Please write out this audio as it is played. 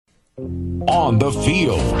On the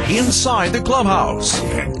field, inside the clubhouse,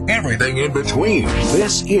 and everything in between.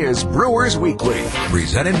 This is Brewers Weekly,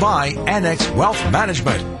 presented by Annex Wealth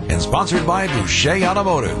Management and sponsored by Boucher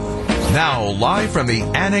Automotive. Now, live from the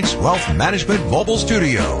Annex Wealth Management Mobile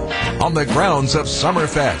Studio on the grounds of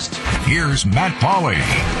Summerfest, here's Matt Pauley.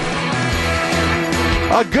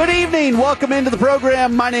 Good evening. Welcome into the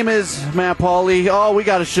program. My name is Matt Pauley. Oh, we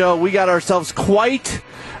got a show. We got ourselves quite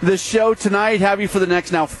the show tonight. Have you for the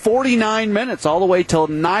next now 49 minutes, all the way till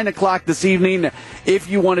 9 o'clock this evening. If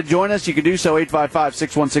you want to join us, you can do so,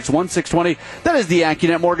 855-616-1620. That is the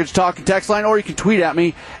AccuNet Mortgage Talk and Text line, or you can tweet at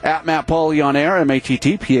me, at Matt Pauley on air,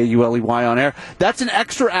 MattPauley on air. That's an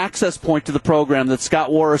extra access point to the program that Scott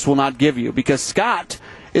Warris will not give you, because Scott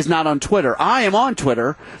is not on Twitter. I am on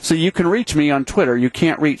Twitter, so you can reach me on Twitter. You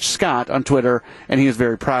can't reach Scott on Twitter, and he is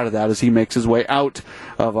very proud of that as he makes his way out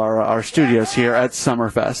of our studios here at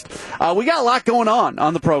Summerfest. We got a lot going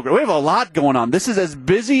on the program. We have a lot going on. This is as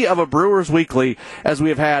busy of a Brewers Weekly as we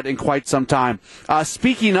have had in quite some time.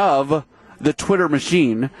 Speaking of the Twitter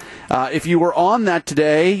machine, if you were on that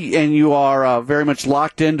today and you are very much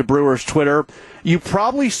locked into Brewers Twitter, you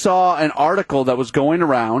probably saw an article that was going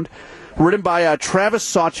around written by Travis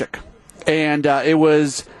Sawchik, and it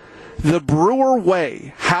was The Brewer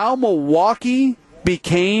Way, How Milwaukee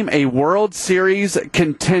Became a World Series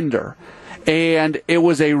Contender. And it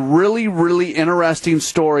was a really, really interesting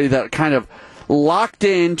story that kind of locked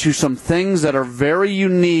into some things that are very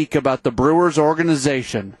unique about the Brewers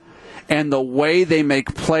organization and the way they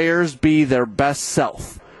make players be their best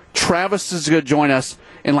self. Travis is going to join us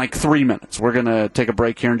in like 3 minutes. We're going to take a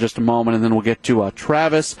break here in just a moment, and then we'll get to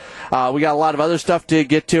Travis. We got a lot of other stuff to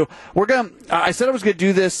get to. I said I was going to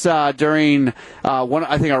do this during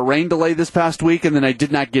our rain delay this past week, and then I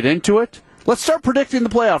did not get into it. Let's start predicting the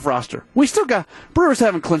playoff roster. Brewers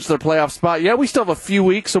haven't clinched their playoff spot yet. We still have a few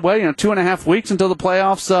weeks away, 2.5 weeks until the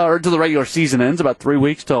playoffs, or until the regular season ends, about 3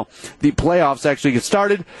 weeks till the playoffs actually get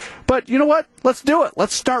started. But you know what? Let's do it.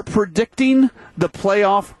 Let's start predicting the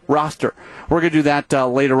playoff roster. We're going to do that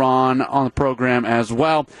later on the program as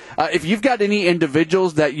well. If you've got any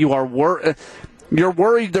individuals that you are you're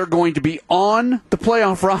worried they're going to be on the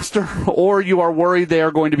playoff roster, or you are worried they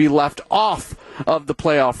are going to be left off of the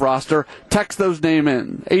playoff roster, text those names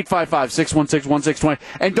in, 855-616-1620.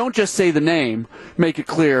 And don't just say the name. Make it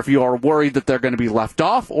clear if you are worried that they're going to be left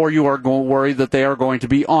off or you are worried that they are going to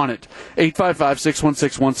be on it.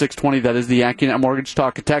 855-616-1620. That is the AccuNet Mortgage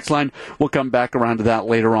Talk and Text line. We'll come back around to that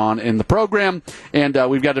later on in the program. And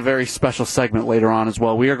we've got a very special segment later on as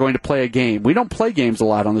well. We are going to play a game. We don't play games a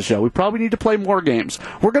lot on the show. We probably need to play more games.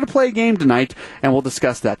 We're going to play a game tonight, and we'll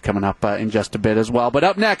discuss that coming up in just a bit as well. But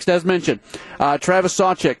up next, as mentioned, Travis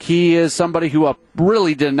Sawchik. He is somebody who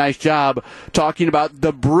really did a nice job talking about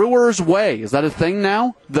the Brewers Way. Is that a thing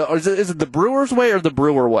now? Is it the Brewers Way or the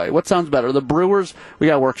Brewer Way? What sounds better? The Brewers. We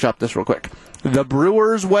got to workshop this real quick. The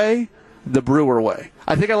Brewers Way, the Brewer Way.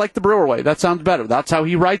 I think I like the Brewer Way. That sounds better. That's how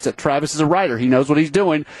he writes it. Travis is a writer. He knows what he's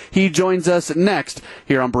doing. He joins us next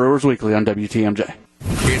here on Brewers Weekly on WTMJ.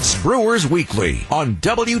 It's Brewers Weekly on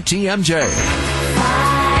WTMJ.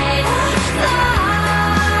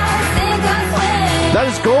 That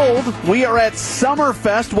is gold. We are at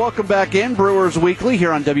Summerfest. Welcome back in, Brewers Weekly,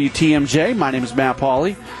 here on WTMJ. My name is Matt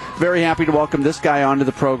Pauley. Very happy to welcome this guy onto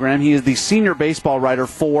the program. He is the senior baseball writer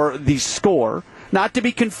for The Score. Not to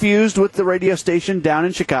be confused with the radio station down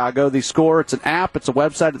in Chicago. The Score, it's an app, it's a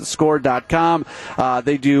website at thescore.com.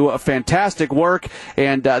 They do a fantastic work,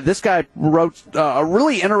 and this guy wrote a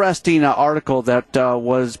really interesting article that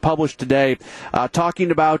was published today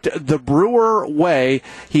talking about the Brewer Way.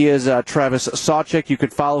 He is Travis Sawchik. You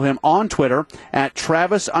could follow him on Twitter at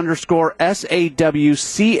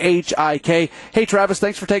Travis_SAWCHIK. Hey, Travis,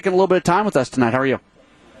 thanks for taking a little bit of time with us tonight. How are you?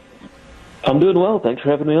 I'm doing well. Thanks for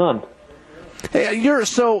having me on. Hey,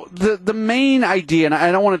 the main idea, and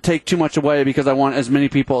I don't want to take too much away because I want as many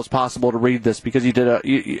people as possible to read this because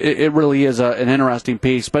it really is an interesting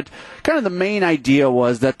piece. But kind of the main idea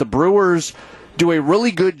was that the Brewers do a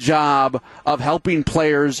really good job of helping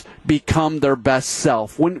players become their best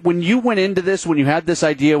self. When you went into this, when you had this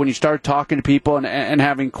idea, when you started talking to people and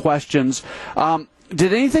having questions,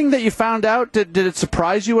 did anything that you found out, did it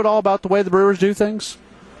surprise you at all about the way the Brewers do things?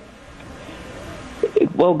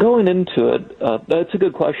 Well, going into it, that's a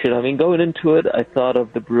good question. I mean, going into it, I thought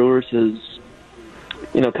of the Brewers as,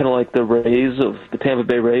 kind of like the Tampa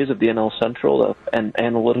Bay Rays of the NL Central, an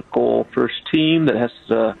analytical first team that has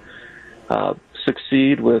to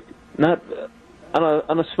succeed with not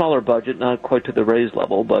on a smaller budget, not quite to the Rays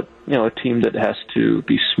level, but a team that has to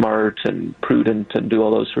be smart and prudent and do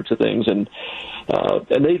all those sorts of things. And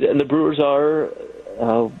the Brewers are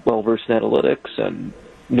well versed in analytics and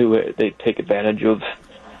they take advantage of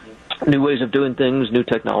new ways of doing things, new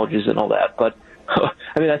technologies, and all that. But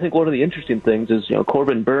I mean, I think one of the interesting things is,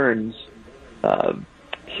 Corbin Burns,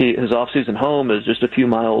 his off-season home is just a few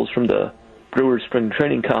miles from the Brewers spring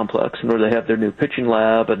training complex, and where they have their new pitching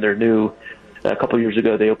lab and a couple of years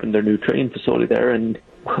ago they opened their new training facility there. And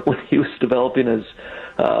when he was developing his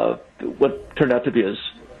what turned out to be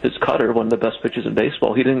his cutter, one of the best pitches in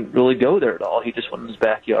baseball, he didn't really go there at all. He just went in his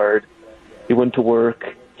backyard. He went to work.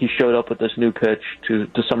 He showed up with this new pitch to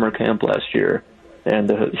summer camp last year, and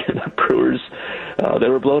the Brewers, they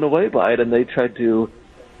were blown away by it, and they tried to.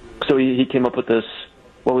 So he came up with this,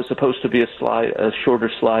 what was supposed to be a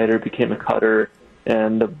shorter slider, became a cutter,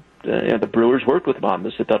 and the Brewers worked with him on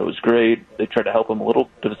this. They thought it was great. They tried to help him a little.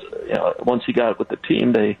 Once he got with the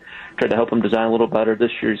team, they tried to help him design a little better.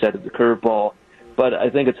 This year he's added the curveball, but I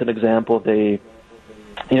think it's an example of a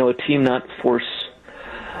team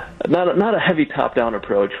not a heavy top-down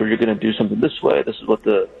approach where you're going to do something this way. This is what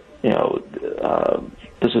this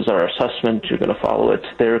is our assessment. You're going to follow it.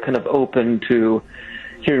 They're kind of open to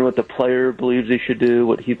hearing what the player believes he should do,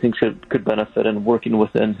 what he thinks could benefit, and working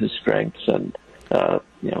within his strengths and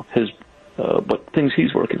his what things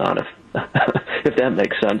he's working on, if that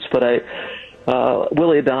makes sense. But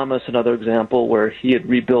Willie Adames, another example where he had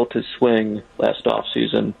rebuilt his swing last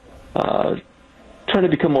offseason, trying to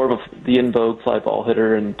become more of the in vogue fly ball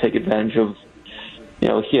hitter and take advantage of,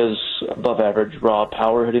 he has above average raw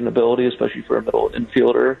power hitting ability, especially for a middle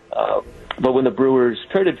infielder. But when the Brewers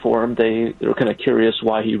traded for him, they were kind of curious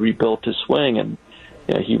why he rebuilt his swing, and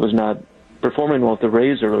he was not performing well with the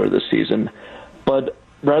Rays earlier this season. But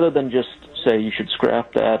rather than just say you should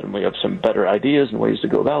scrap that and we have some better ideas and ways to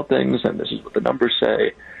go about things, and this is what the numbers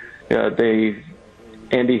say,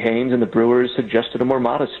 Andy Haynes and the Brewers suggested a more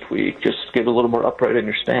modest tweak, just get a little more upright in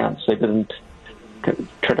your stance. They didn't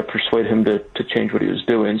try to persuade him to change what he was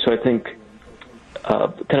doing. So I think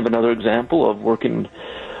kind of another example of working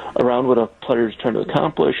around what a player is trying to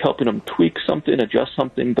accomplish, helping them tweak something, adjust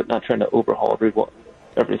something, but not trying to overhaul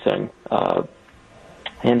everything.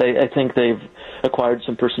 And I think they've acquired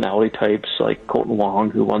some personality types like Colton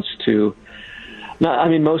Wong, who wants to.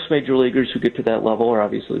 Most major leaguers who get to that level are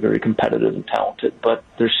obviously very competitive and talented, but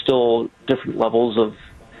there's still different levels of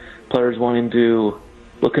players wanting to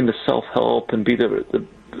look into self-help and be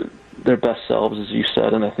their best selves, as you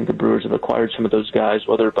said. And I think the Brewers have acquired some of those guys,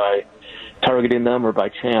 whether by targeting them or by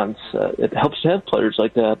chance. It helps to have players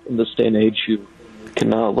like that in this day and age who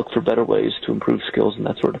can look for better ways to improve skills and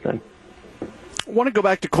that sort of thing. I want to go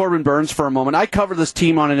back to Corbin Burns for a moment. I cover this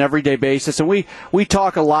team on an everyday basis, and we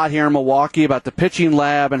talk a lot here in Milwaukee about the pitching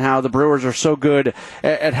lab and how the Brewers are so good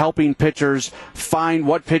at helping pitchers find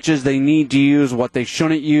what pitches they need to use, what they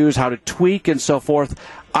shouldn't use, how to tweak, and so forth.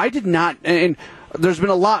 I did not, and there's been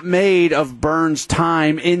a lot made of Burns'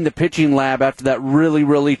 time in the pitching lab after that really,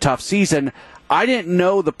 really tough season. I didn't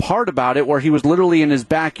know the part about it where he was literally in his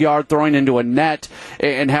backyard throwing into a net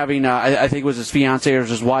and having, I think it was his fiancée or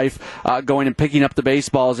his wife, going and picking up the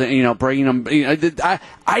baseballs and, bringing them.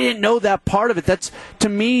 I didn't know that part of it. That's, to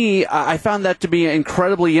me, I found that to be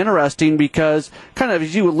incredibly interesting because, kind of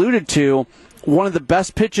as you alluded to, one of the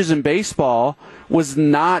best pitches in baseball was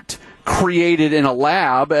not created in a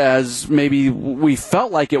lab as maybe we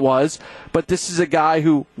felt like it was, but this is a guy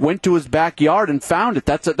who went to his backyard and found it.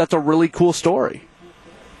 That's a really cool story.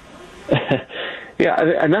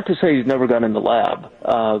 Yeah, not to say he's never gone in the lab,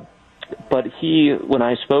 but when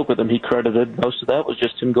I spoke with him, he credited most of that was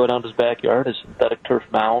just him going down to his backyard, his synthetic turf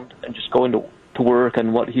mound, and just going to work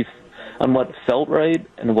on what felt right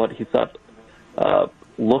and what he thought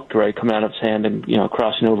looked right coming out of his hand and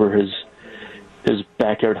crossing over his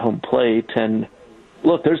backyard home plate. And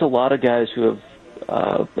look, there's a lot of guys who have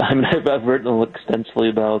I've written extensively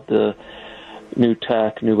about the new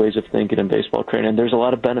tech, new ways of thinking in baseball training. There's a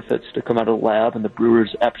lot of benefits to come out of the lab, and the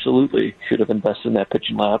Brewers absolutely should have invested in that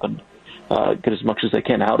pitching lab and get as much as they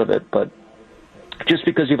can out of it. But just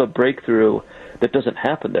because you have a breakthrough that doesn't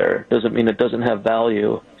happen there doesn't mean it doesn't have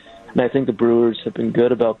value. And I think the Brewers have been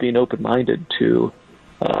good about being open-minded to,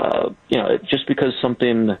 just because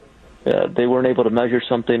something they weren't able to measure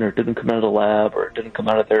something or didn't come out of the lab or didn't come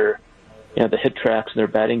out of their, the hit tracks in their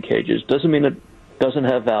batting cages, doesn't mean it doesn't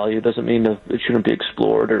have value, doesn't mean that it shouldn't be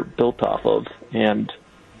explored or built off of. And,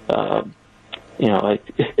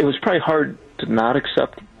 it was probably hard to not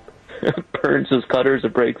accept Burns' cutter as a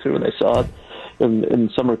breakthrough when they saw it in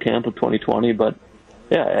summer camp of 2020. But,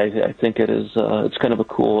 yeah, I think it is. It's kind of a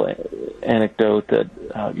cool anecdote that,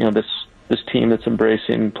 this team that's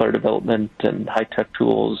embracing player development and high-tech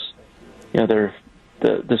tools,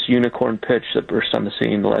 this unicorn pitch that burst on the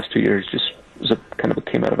scene the last 2 years just was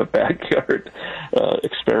came out of a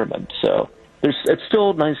environment. So it's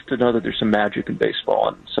still nice to know that there's some magic in baseball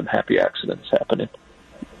and some happy accidents happening.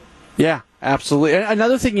 Yeah, absolutely. And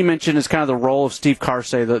another thing you mentioned is kind of the role of Steve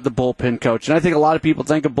Carsey, the bullpen coach. And I think a lot of people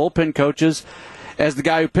think of bullpen coaches as the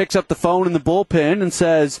guy who picks up the phone in the bullpen and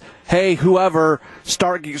says, hey, whoever,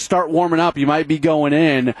 start warming up. You might be going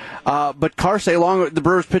in. But Carsey, along with the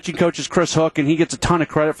Brewers pitching coach, is Chris Hook, and he gets a ton of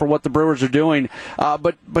credit for what the Brewers are doing.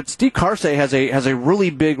 But Steve Carsey has a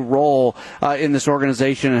really big role in this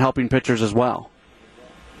organization and helping pitchers as well.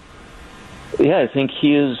 Yeah, I think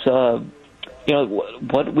he is.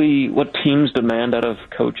 What teams demand out of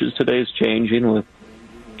coaches today is changing with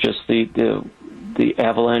just the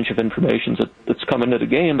avalanche of information that's come into the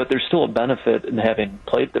game, but there's still a benefit in having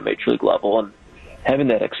played at the major league level and having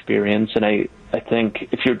that experience. And I think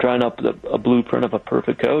if you're drawing up a blueprint of a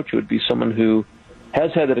perfect coach, it would be someone who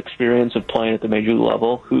has had that experience of playing at the major league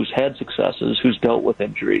level, who's had successes, who's dealt with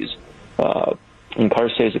injuries. And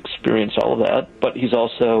Carsey has experienced all of that, but he's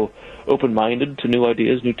also open-minded to new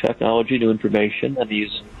ideas, new technology, new information, and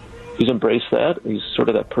he's embraced that. He's sort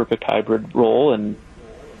of that perfect hybrid role, and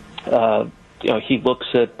he looks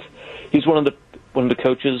at. He's one of the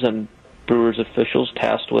coaches and Brewers officials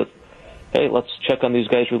tasked with, hey, let's check on these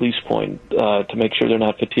guys' release point to make sure they're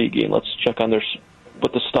not fatiguing. Let's check on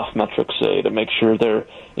what the stuff metrics say to make sure they're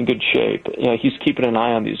in good shape. He's keeping an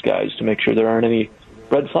eye on these guys to make sure there aren't any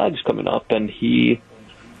red flags coming up, and he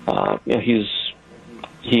has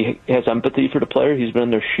empathy for the player. He's been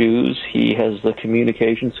in their shoes. He has the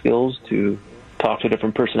communication skills to talk to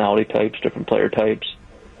different personality types, different player types.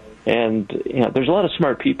 And there's a lot of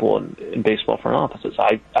smart people in baseball front offices,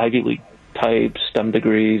 Ivy League types, STEM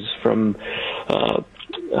degrees from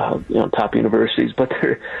top universities. But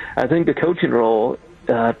I think the coaching role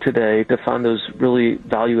today to find those really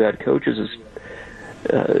value-add coaches is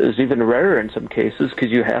even rarer in some cases,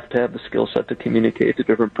 because you have to have the skill set to communicate to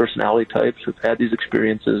different personality types who've had these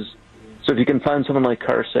experiences. So if you can find someone like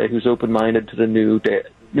Carsey who's open-minded to the new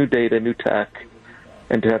data, new tech,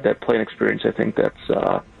 and to have that playing experience, I think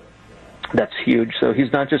that's huge. So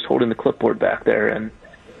he's not just holding the clipboard back there, and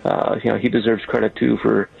he deserves credit too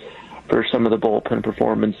for some of the bullpen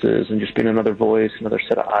performances and just being another voice, another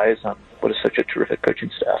set of eyes on what is such a terrific coaching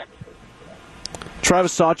staff.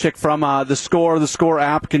 Travis Sawchik from the Score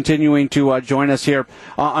app, continuing to join us here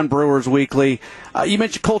on Brewers Weekly. You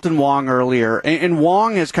mentioned Colton Wong earlier, and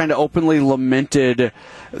Wong has kind of openly lamented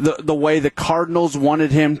the way the Cardinals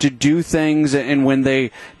wanted him to do things, and when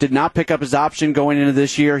they did not pick up his option going into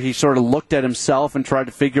this year, he sort of looked at himself and tried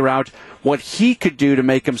to figure out what he could do to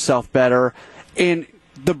make himself better. And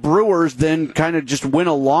the Brewers then kind of just went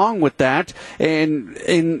along with that, and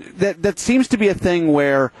that seems to be a thing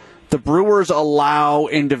where the Brewers allow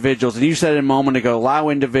individuals, and you said it a moment ago, allow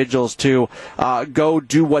individuals to go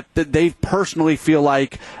do what they personally feel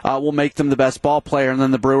like will make them the best ball player, and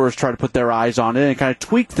then the Brewers try to put their eyes on it and kind of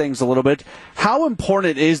tweak things a little bit. How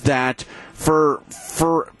important is that for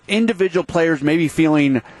individual players maybe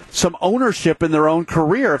feeling some ownership in their own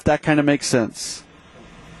career, if that kind of makes sense?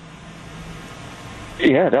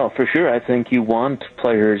 Yeah, no, for sure. I think you want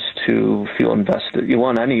players to feel invested. You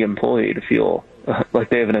want any employee to feel like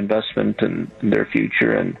they have an investment in their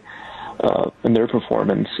future and in their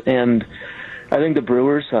performance. And I think the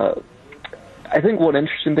Brewers, I think one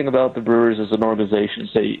interesting thing about the Brewers as an organization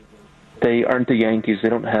is they aren't the Yankees. They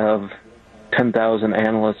don't have 10,000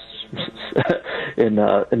 analysts in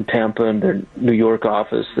Tampa and their New York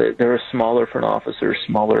office. They're a smaller front office. They're a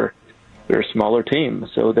smaller team.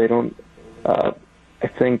 So they don't. I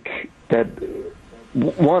think that.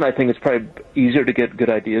 One, I think it's probably easier to get good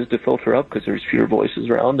ideas to filter up because there's fewer voices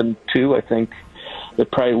around. And two, I think it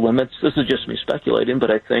probably limits, this is just me speculating, but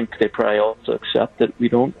I think they probably also accept that we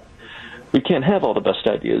can't have all the best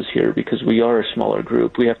ideas here because we are a smaller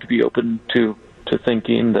group. We have to be open to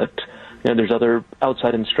thinking that there's other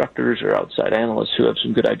outside instructors or outside analysts who have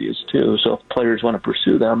some good ideas too. So if players want to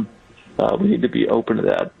pursue them, we need to be open to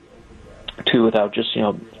that too, without just,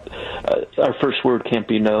 our first word can't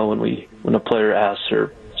be no when a player asks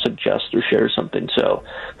or suggests or shares something. So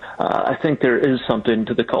I think there is something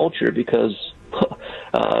to the culture because,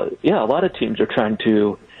 a lot of teams are trying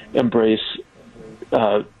to embrace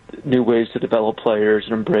new ways to develop players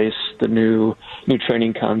and embrace the new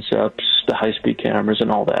training concepts, the high-speed cameras and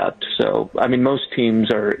all that. So, I mean, most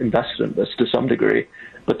teams are invested in this to some degree,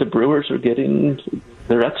 but the Brewers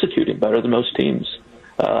they're executing better than most teams.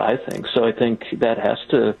 I think. So I think that has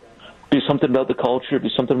to be something about the culture,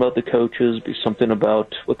 be something about the coaches, be something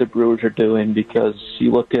about what the Brewers are doing, because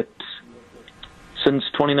you look at since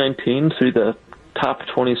 2019 through the top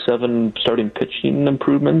 27 starting pitching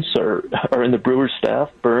improvements are in the Brewers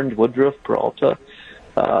staff: Burns, Woodruff, Peralta.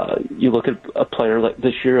 You look at a player like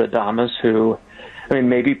this year, Adames, who, I mean,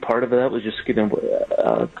 maybe part of that was just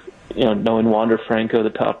knowing Wander Franco, the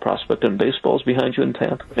top prospect in baseball, is behind you in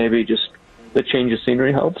Tampa. Maybe just the change of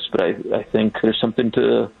scenery helps, but I think there's something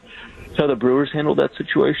to how the Brewers handled that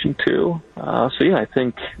situation too. I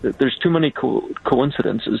think that there's too many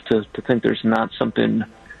coincidences to think there's not something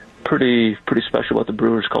pretty special about the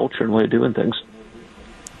Brewers culture and way of doing things.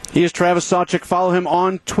 He is Travis Sawchik. Follow him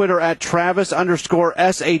on Twitter at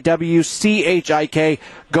Travis_SAWCHIK.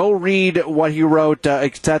 Go read what he wrote.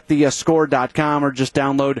 It's at thescore.com or just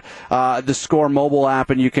download the Score mobile app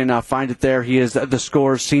and you can find it there. He is the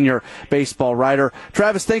Score's senior baseball writer.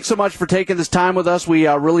 Travis, thanks so much for taking this time with us. We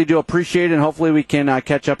really do appreciate it, and hopefully we can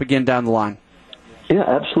catch up again down the line. Yeah,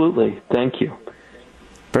 absolutely. Thank you.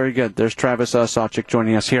 Very good. There's Travis Sawchik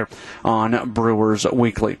joining us here on Brewers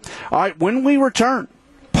Weekly. All right, when we return,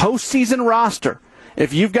 postseason roster.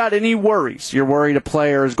 If you've got any worries, you're worried a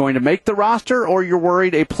player is going to make the roster or you're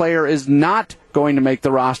worried a player is not going to make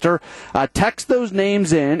the roster, text those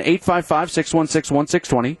names in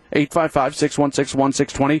 855-616-1620,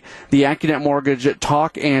 855-616-1620, the AccuNet Mortgage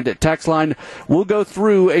talk and text line. We'll go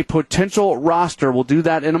through a potential roster. We'll do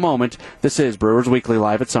that in a moment. This is Brewers Weekly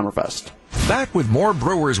live at Summerfest. Back with more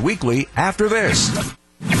Brewers Weekly after this.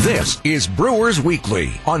 This is Brewers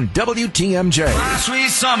Weekly on WTMJ. My sweet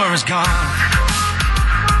summer is gone.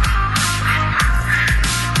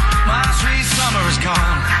 My sweet summer is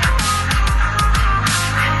gone.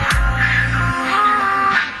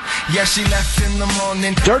 Yeah, she left in the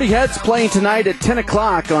morning. Dirty Heads playing tonight at 10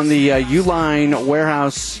 o'clock on the Uline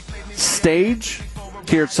Warehouse stage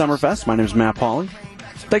here at Summerfest. My name is Matt Pauley.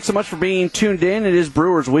 Thanks so much for being tuned in. It is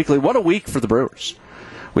Brewers Weekly. What a week for the Brewers.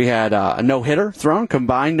 We had a no-hitter thrown,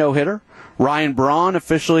 combined no-hitter. Ryan Braun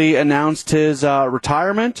officially announced his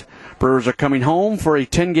retirement. Brewers are coming home for a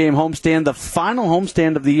 10-game homestand, the final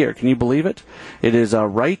homestand of the year. Can you believe it? It is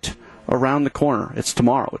right around the corner. It's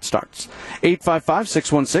tomorrow. It starts.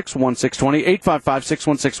 855-616-1620.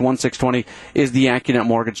 855-616-1620 is the AccuNet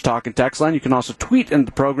Mortgage talk and text line. You can also tweet into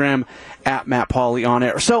the program at Matt Pauley on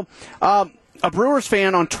air. So, a Brewers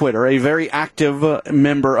fan on Twitter, a very active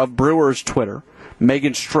member of Brewers Twitter,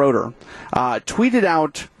 Megan Stroder, tweeted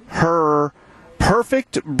out her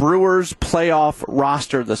perfect Brewers playoff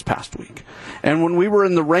roster this past week. And when we were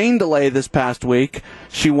in the rain delay this past week,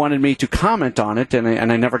 she wanted me to comment on it, and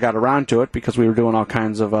I never got around to it because we were doing all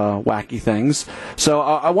kinds of wacky things. So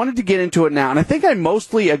I wanted to get into it now, and I think I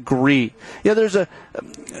mostly agree. Yeah,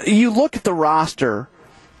 you look at the roster,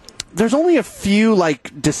 there's only a few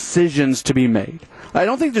decisions to be made. I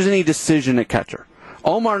don't think there's any decision at catcher.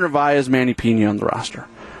 Omar Narvaez, Manny Pena on the roster.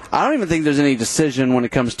 I don't even think there's any decision when it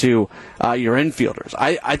comes to your infielders.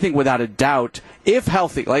 I think without a doubt, if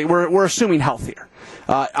healthy, we're assuming healthier,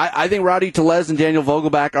 I think Rowdy Tellez and Daniel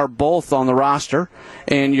Vogelbach are both on the roster,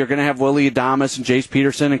 and you're going to have Willie Adames and Jace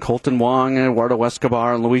Peterson and Colton Wong and Eduardo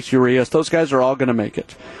Escobar and Luis Urias. Those guys are all going to make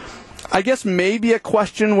it. I guess maybe a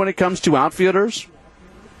question when it comes to outfielders,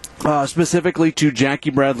 specifically to Jackie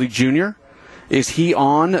Bradley Jr., is he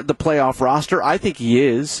on the playoff roster? I think he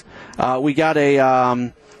is. We got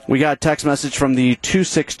a text message from the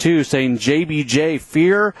 262 saying JBJ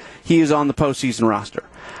fear he is on the postseason roster.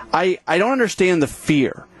 I don't understand the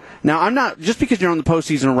fear. Now, I'm not just because you're on the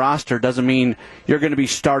postseason roster doesn't mean you're going to be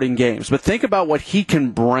starting games. But think about what he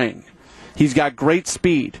can bring. He's got great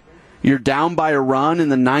speed. You're down by a run in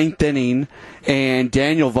the ninth inning, and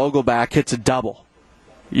Daniel Vogelbach hits a double.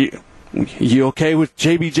 You okay with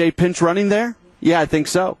JBJ pinch running there? Yeah, I think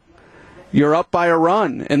so. You're up by a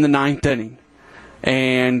run in the ninth inning,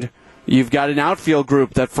 and you've got an outfield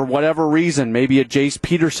group that, for whatever reason, maybe a Jace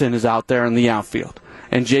Peterson is out there in the outfield,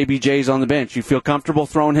 and JBJ's on the bench. You feel comfortable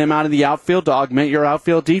throwing him out in the outfield to augment your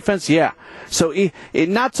outfield defense? Yeah. So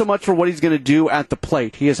not so much for what he's going to do at the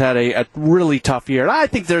plate. He has had a really tough year. And I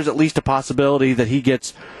think there's at least a possibility that he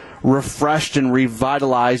gets refreshed and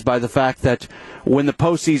revitalized by the fact that when the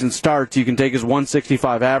postseason starts, you can take his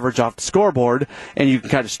 165 average off the scoreboard and you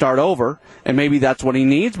can kind of start over, and maybe that's what he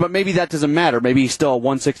needs, but maybe that doesn't matter. Maybe he's still a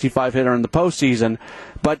 165 hitter in the postseason,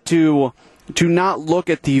 but to not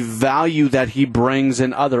look at the value that he brings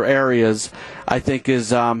in other areas, I think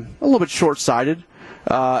is a little bit short-sighted.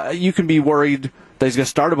 You can be worried that he's going to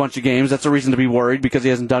start a bunch of games. That's a reason to be worried because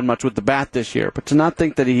he hasn't done much with the bat this year. But to not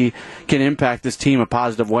think that he can impact this team a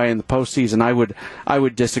positive way in the postseason, I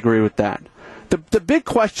would disagree with that. The big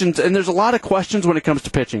questions, and there's a lot of questions when it comes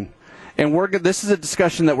to pitching, And this is a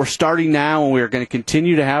discussion that we're starting now, and we're going to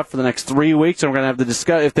continue to have for the next 3 weeks. And we're going to have the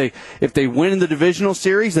discussion. If they win in the divisional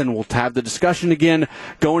series, then we'll have the discussion again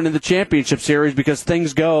going into the championship series, because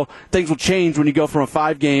things will change when you go from a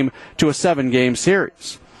 5-game to a 7-game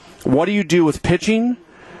series. What do you do with pitching?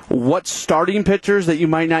 What starting pitchers that you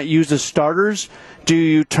might not use as starters do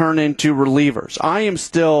you turn into relievers? I am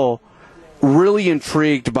still really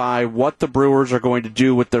intrigued by what the Brewers are going to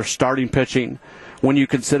do with their starting pitching when you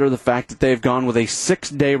consider the fact that they've gone with a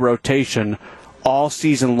 6-day rotation all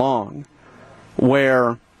season long.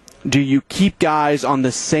 Where do you keep guys on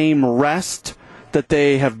the same rest that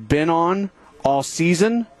they have been on all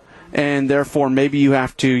season, and therefore maybe you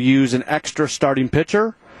have to use an extra starting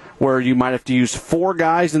pitcher, where you might have to use 4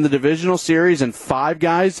 guys in the divisional series and 5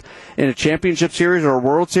 guys in a championship series or a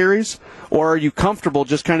World Series? Or are you comfortable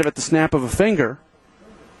just kind of at the snap of a finger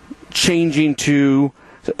changing to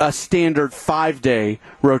a standard 5-day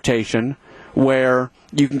rotation where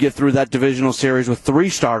you can get through that divisional series with 3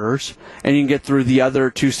 starters and you can get through the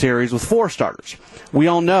other 2 series with 4 starters? We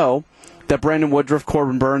all know that Brandon Woodruff,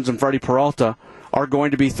 Corbin Burns, and Freddie Peralta are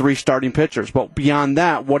going to be 3 starting pitchers. But beyond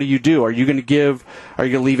that, what do? Are you going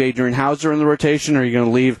to leave Adrian Hauser in the rotation? Are you going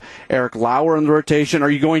to leave Eric Lauer in the rotation? Are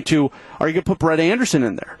you going to put Brett Anderson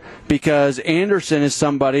in there? Because Anderson is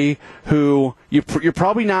somebody who you're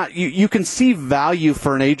probably not, you can see value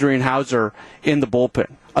for an Adrian Hauser in the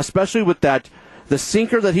bullpen, especially with the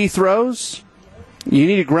sinker that he throws. You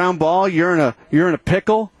need a ground ball, you're in a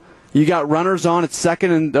pickle. You got runners on at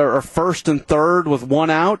second or first and third with 1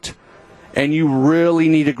 out. And you really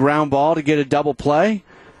need a ground ball to get a double play.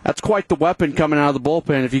 That's quite the weapon coming out of the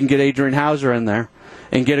bullpen if you can get Adrian Hauser in there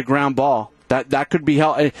and get a ground ball. That could be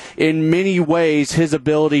helpful. In many ways, his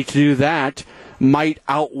ability to do that might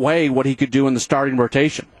outweigh what he could do in the starting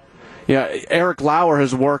rotation. Yeah, Eric Lauer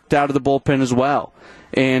has worked out of the bullpen as well,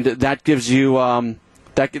 and that gives you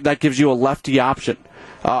that gives you a lefty option.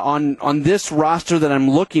 On this roster that I'm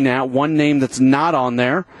looking at, one name that's not on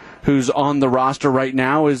there, who's on the roster right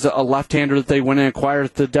now, is a left-hander that they went and acquired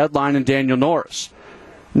at the deadline, in Daniel Norris.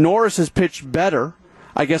 Norris has pitched better.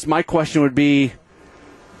 I guess my question would be,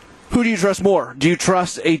 who do you trust more? Do you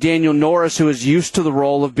trust a Daniel Norris who is used to the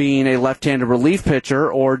role of being a left-handed relief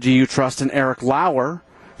pitcher, or do you trust an Eric Lauer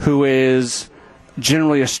who is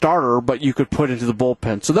generally a starter, but you could put into the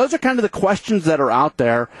bullpen? So those are kind of the questions that are out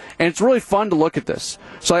there, and it's really fun to look at this.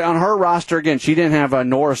 So on her roster, again, she didn't have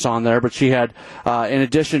Norris on there, but she had, in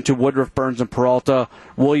addition to Woodruff, Burns, and Peralta,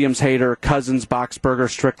 Williams, Hader, Cousins, Boxberger,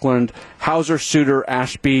 Strickland, Hauser, Suter,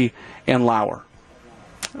 Ashby, and Lauer.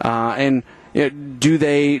 Do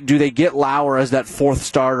they get Lauer as that 4th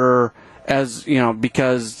starter, as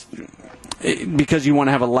because you want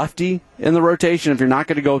to have a lefty in the rotation? If you're not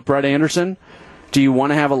going to go with Brett Anderson, do you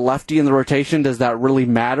want to have a lefty in the rotation? Does that really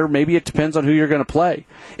matter? Maybe it depends on who you're going to play.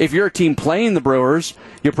 If you're a team playing the Brewers,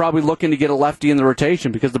 you're probably looking to get a lefty in the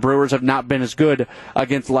rotation because the Brewers have not been as good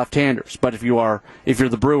against left-handers. But if you're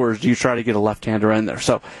the Brewers, do you try to get a left-hander in there?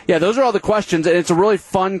 So, yeah, those are all the questions, and it's a really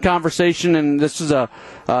fun conversation, and this was a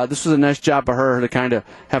nice job of her to kind of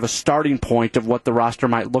have a starting point of what the roster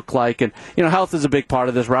might look like. And, health is a big part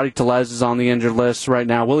of this. Rowdy Tellez is on the injured list right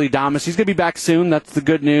now. Willie Adames, he's going to be back soon. That's the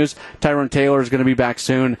good news. Tyrone Taylor is going to be back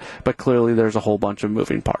soon, but clearly there's a whole bunch of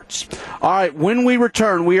moving parts. All right, when we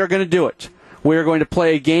return, we are going to do it. We are going to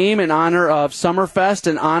play a game in honor of Summerfest,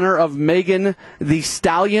 in honor of Megan the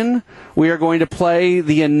Stallion. We are going to play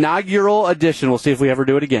the inaugural edition, we'll see if we ever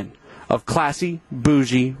do it again, of Classy,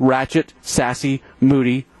 Bougie, Ratchet, Sassy,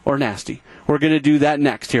 Moody, or Nasty. We're going to do that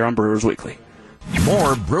next here on Brewers Weekly.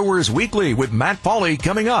 More Brewers Weekly with Matt Pauley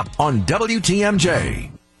coming up on WTMJ.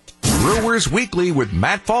 Brewers Weekly with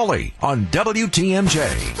Matt Pauley on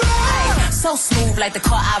WTMJ. So smooth like the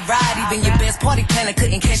car I ride. Even your best party planner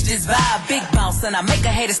couldn't catch this vibe. Big boss and I make a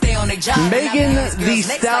hater stay on their job. Megan the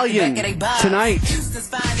Stallion tonight.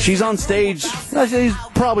 She's on stage. She's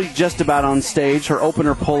probably just about on stage. Her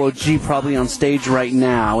opener Polo G probably on stage right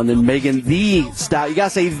now. And then Megan the Stallion. You gotta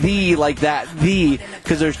say the like that. The,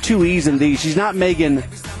 because there's 2 E's in the. She's not Megan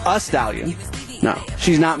a Stallion. No,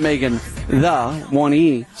 she's not Megan the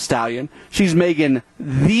 1E Stallion. She's Megan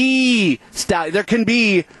the Stallion. There can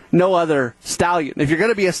be no other Stallion. If you're going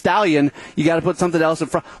to be a Stallion, you got to put something else in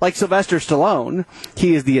front. Like Sylvester Stallone,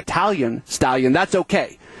 he is the Italian Stallion. That's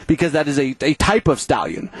okay, because that is a type of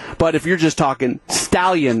Stallion. But if you're just talking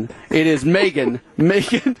Stallion, it is Megan.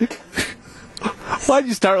 Megan. Why'd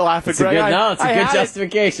you start laughing, Greg? It's a good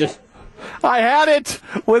justification. I had it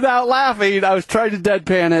without laughing. I was trying to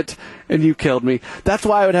deadpan it, and you killed me. That's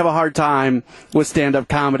why I would have a hard time with stand-up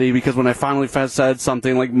comedy, because when I finally said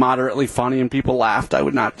something like moderately funny and people laughed, I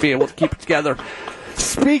would not be able to keep it together.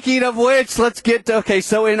 Speaking of which, let's get to,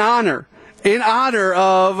 so in honor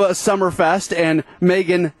of Summerfest and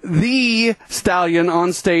Megan the Stallion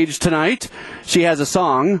on stage tonight, she has a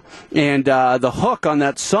song, and the hook on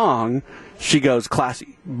that song, she goes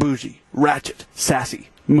classy, bougie, ratchet, sassy,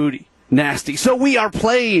 moody, nasty. So we are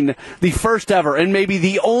playing the first ever and maybe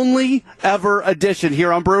the only ever edition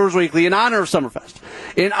here on Brewers Weekly in honor of Summerfest.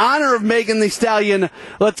 In honor of Megan the Stallion,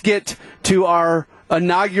 let's get to our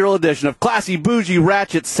inaugural edition of Classy, Bougie,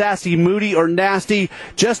 Ratchet, Sassy, Moody, or Nasty.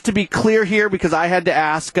 Just to be clear here, because I had to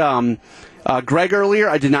ask Greg earlier,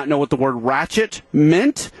 I did not know what the word ratchet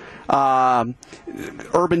meant. Urban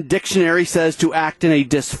Dictionary says to act in a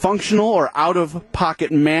dysfunctional or out-of-pocket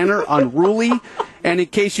manner, unruly. And in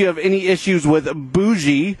case you have any issues with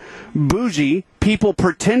bougie, people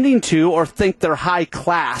pretending to or think they're high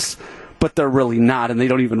class, but they're really not, and they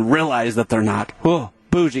don't even realize that they're not. Oh,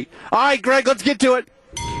 bougie. All right, Greg, let's get to it.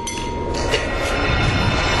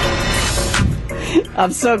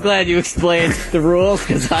 I'm so glad you explained the rules,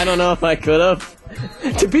 because I don't know if I could have.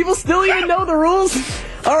 Do people still even know the rules?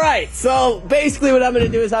 All right, so basically what I'm going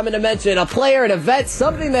to do is I'm going to mention a player, an event,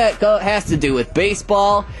 something that has to do with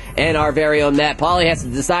baseball, and our very own Matt Pauley has to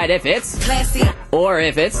decide if it's Classy, or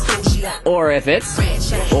if it's or if it's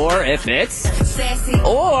or if it's sassy,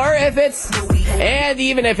 or if it's and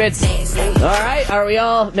even if it's. All right, are we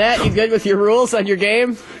all, Matt, you good with your rules on your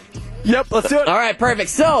game? Yep, let's do it. All right,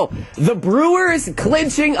 perfect. So, the Brewers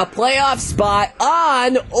clinching a playoff spot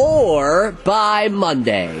on or by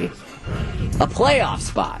Monday. A playoff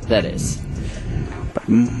spot, that is.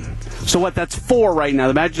 So what, that's 4 right now.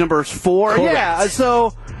 The magic number is 4? Correct. Yeah,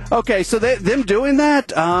 so, okay, so them doing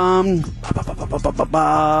that,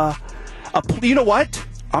 you know what?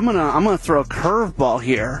 I'm gonna throw a curveball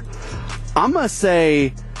here. I'm gonna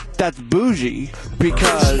say that's bougie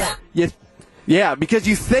because because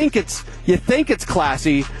you think it's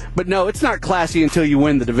classy, but no, it's not classy until you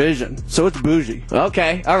win the division. So it's bougie.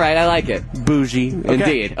 Okay, all right, I like it. Bougie, okay.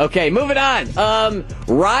 Indeed. Okay, moving on.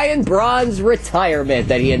 Ryan Braun's retirement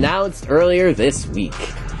that he announced earlier this week.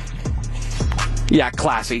 Yeah,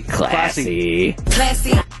 classy. Classy.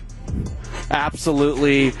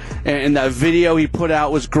 Absolutely. And that video he put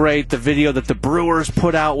out was great. The video that the Brewers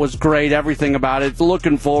put out was great. Everything about it.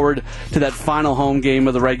 Looking forward to that final home game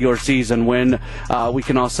of the regular season when we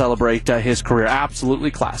can all celebrate his career.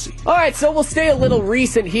 Absolutely classy. All right, so we'll stay a little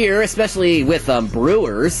recent here, especially with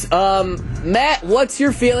Brewers. Matt, what's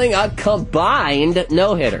your feeling on combined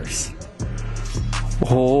no-hitters?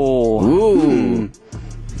 Oh. Ooh.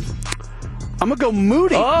 I'm going to go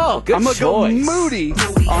Moody. Oh, good choice. I'm going to go Moody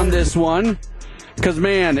on this one. Because,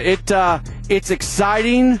 man, it's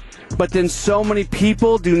exciting, but then so many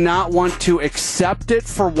people do not want to accept it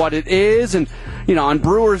for what it is. And, you know, on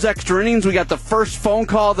Brewers Extra Innings, we got the first phone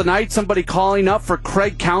call of the night, somebody calling up for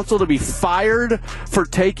Craig Counsell to be fired for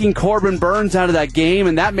taking Corbin Burns out of that game,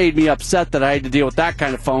 and that made me upset that I had to deal with that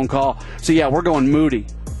kind of phone call. So, yeah, we're going Moody.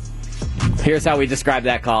 Here's how we describe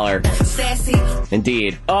that caller. sassy.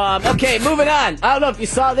 Indeed. Okay, moving on. I don't know if you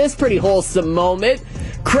saw this pretty wholesome moment.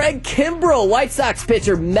 Craig Kimbrell, White Sox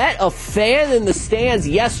pitcher, met a fan in the stands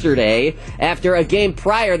yesterday. After a game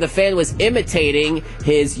prior, the fan was imitating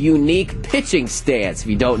his unique pitching stance. If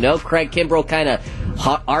you don't know, Craig Kimbrell kind of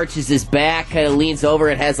arches his back, kind of leans over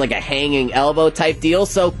and has like a hanging elbow type deal.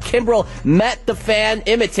 So Kimbrell met the fan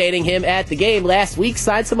imitating him at the game last week,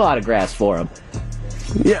 signed some autographs for him.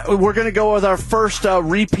 Yeah, we're going to go with our first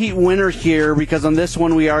repeat winner here because on this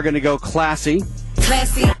one we are going to go classy.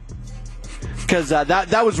 Because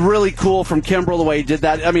that was really cool from Kimbrell the way he did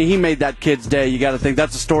that. I mean, he made that kid's day. You got to think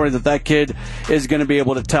that's a story that kid is going to be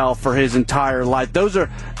able to tell for his entire life. Those are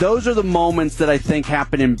the moments that I think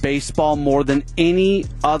happen in baseball more than any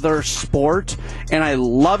other sport, and I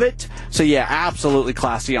love it. So yeah, absolutely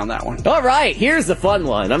classy on that one. All right, here's the fun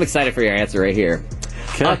one. I'm excited for your answer right here.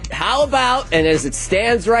 Okay. How about, and as it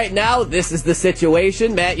stands right now, this is the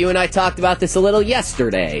situation. Matt, you and I talked about this a little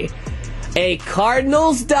yesterday. A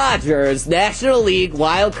Cardinals-Dodgers National League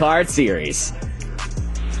Wild Card Series.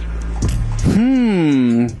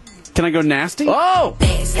 Can I go nasty? Oh,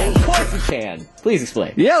 of course you can. Please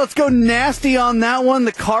explain. Yeah, let's go nasty on that one.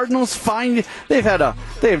 The Cardinals they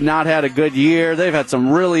have not had a good year. They've had some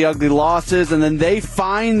really ugly losses, and then they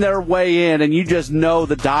find their way in, and you just know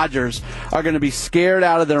the Dodgers are going to be scared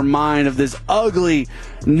out of their mind of this ugly,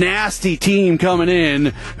 nasty team coming in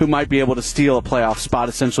who might be able to steal a playoff spot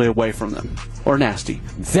essentially away from them. Or nasty.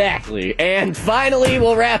 Exactly. And finally,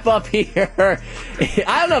 we'll wrap up here.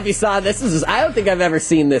 I don't know if you saw this. I don't think I've ever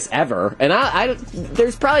seen this ever. And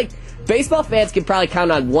there's probably baseball fans can probably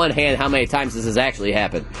count on one hand how many times this has actually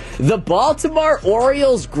happened. The Baltimore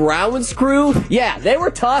Orioles grounds crew, yeah, they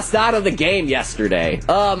were tossed out of the game yesterday.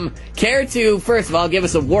 Care to, first of all, give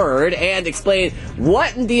us a word and explain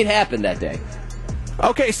what indeed happened that day?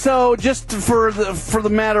 Okay, so just for the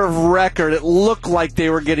matter of record, it looked like they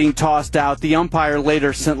were getting tossed out. The umpire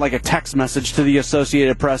later sent like a text message to the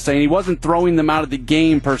Associated Press saying he wasn't throwing them out of the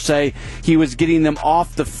game per se. He was getting them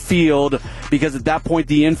off the field because at that point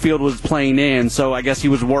the infield was playing in. So I guess he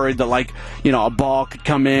was worried that a ball could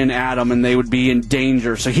come in at them and they would be in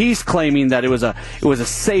danger. So he's claiming that it was a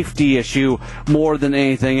safety issue more than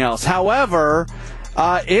anything else. However,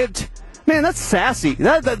 Man, that's sassy.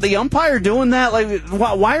 The umpire doing that,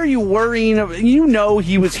 why are you worrying?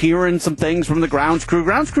 He was hearing some things from the grounds crew.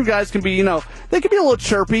 Grounds crew guys can be, they can be a little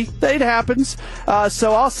chirpy. It happens.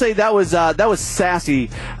 So I'll say that was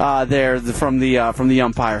sassy there from the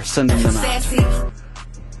umpire sending them out.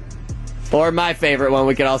 Or my favorite one,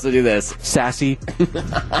 we can also do this. Sassy.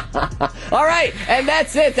 All right, and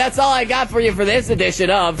that's it. That's all I got for you for this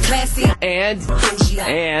edition of Classy and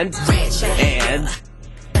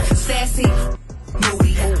sassy,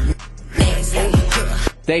 moody, nasty.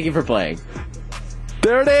 Thank you for playing.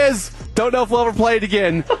 There it is. Don't know if we'll ever play it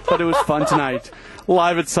again, but it was fun tonight.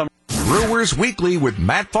 Live at Summer. Brewers Weekly with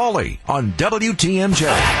Matt Pauley on WTMJ.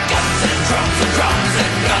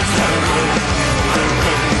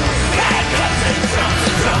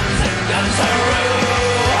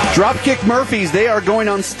 Dropkick Murphys, they are going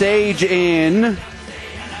on stage in,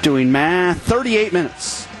 doing math, 38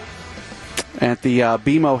 minutes. At the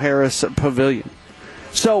BMO Harris Pavilion.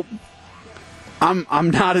 So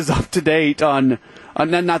I'm not as up to date on I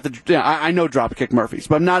know Dropkick Murphys,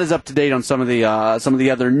 but I'm not as up to date on some of the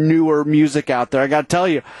other newer music out there. I got to tell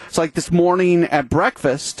you, it's like this morning at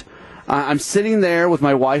breakfast, I'm sitting there with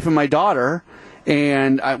my wife and my daughter,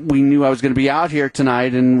 and we knew I was going to be out here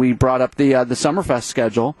tonight, and we brought up the Summerfest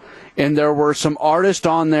schedule, and there were some artists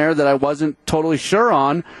on there that I wasn't totally sure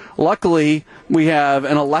on. Luckily, we have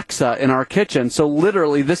an Alexa in our kitchen, so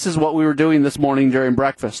literally this is what we were doing this morning during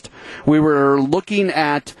breakfast. We were looking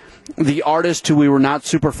at the artist who we were not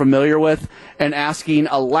super familiar with and asking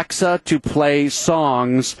Alexa to play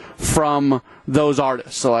songs from those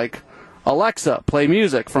artists. So like, Alexa, play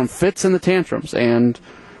music from Fitz and the Tantrums, and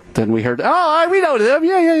then we heard, we know them.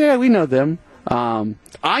 Yeah, we know them.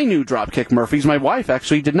 I knew Dropkick Murphys. My wife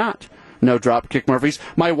actually did not know Dropkick Murphys.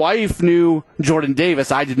 My wife knew Jordan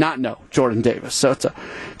Davis. I did not know Jordan Davis. So it's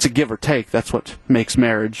a give or take. That's what makes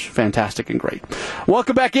marriage fantastic and great.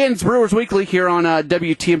 Welcome back in. It's Brewers Weekly here on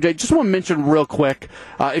WTMJ. Just want to mention real quick,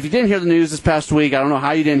 if you didn't hear the news this past week, I don't know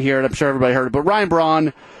how you didn't hear it. I'm sure everybody heard it. But Ryan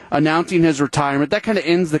Braun announcing his retirement, that kind of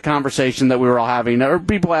ends the conversation that we were all having.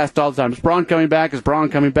 People asked all the time, is Braun coming back? Is Braun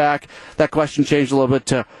coming back? That question changed a little bit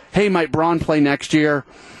to, hey, might Braun play next year?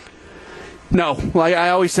 No, like I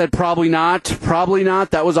always said, probably not. Probably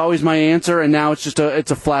not. That was always my answer, and now it's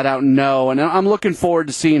a flat out no. And I'm looking forward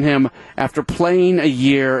to seeing him after playing a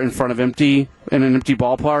year in front of in an empty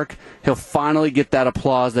ballpark. He'll finally get that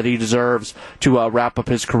applause that he deserves to wrap up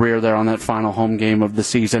his career there on that final home game of the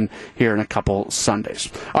season here in a couple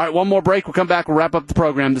Sundays. All right, one more break. We'll come back. We'll wrap up the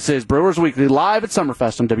program. This is Brewers Weekly live at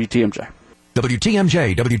Summerfest on WTMJ.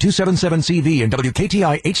 WTMJ, W277CV, and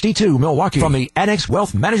WKTI HD2 Milwaukee from the Annex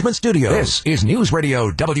Wealth Management Studio. This is News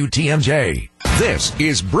Radio WTMJ. This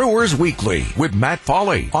is Brewers Weekly with Matt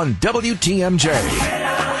Pauley on WTMJ.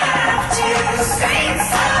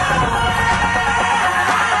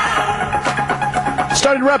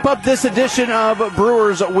 Starting to wrap up this edition of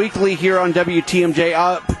Brewers Weekly here on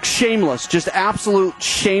WTMJ. Shameless, just absolute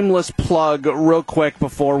shameless plug real quick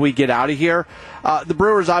before we get out of here. The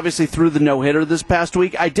Brewers obviously threw the no-hitter this past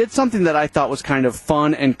week. I did something that I thought was kind of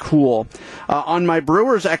fun and cool. On my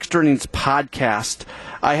Brewers Extra Innings podcast,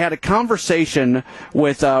 I had a conversation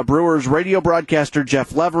with Brewers radio broadcaster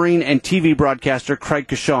Jeff Levering and TV broadcaster Craig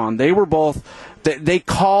Cashon. They were both... They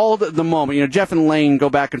called the moment. Jeff and Lane go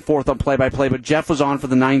back and forth on play-by-play, but Jeff was on for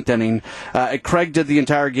the ninth inning. Craig did the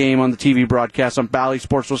entire game on the TV broadcast on Bally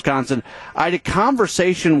Sports Wisconsin. I had a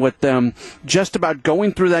conversation with them just about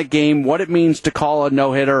going through that game, what it means to call a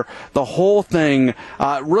no-hitter, the whole thing.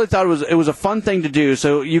 Really thought it was a fun thing to do.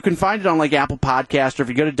 So you can find it on like Apple Podcast, or if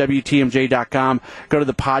you go to WTMJ.com, go to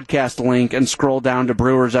the podcast link and scroll down to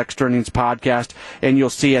Brewers Extra Innings Podcast, and you'll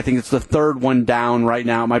see, I think it's the third one down right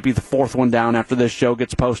now. It might be the fourth one down after after this show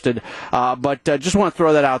gets posted. But just want to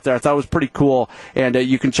throw that out there. I thought it was pretty cool, and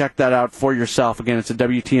you can check that out for yourself. Again, it's at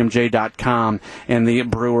WTMJ.com and the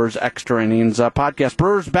Brewers Extra Innings podcast.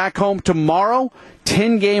 Brewers back home tomorrow.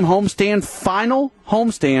 10-game homestand, final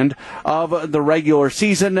homestand of the regular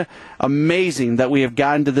season. Amazing that we have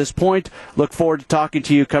gotten to this point. Look forward to talking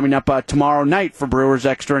to you coming up tomorrow night for Brewers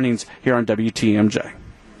Extra Innings here on WTMJ.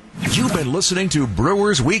 You've been listening to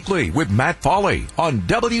Brewers Weekly with Matt Pauley on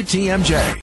WTMJ.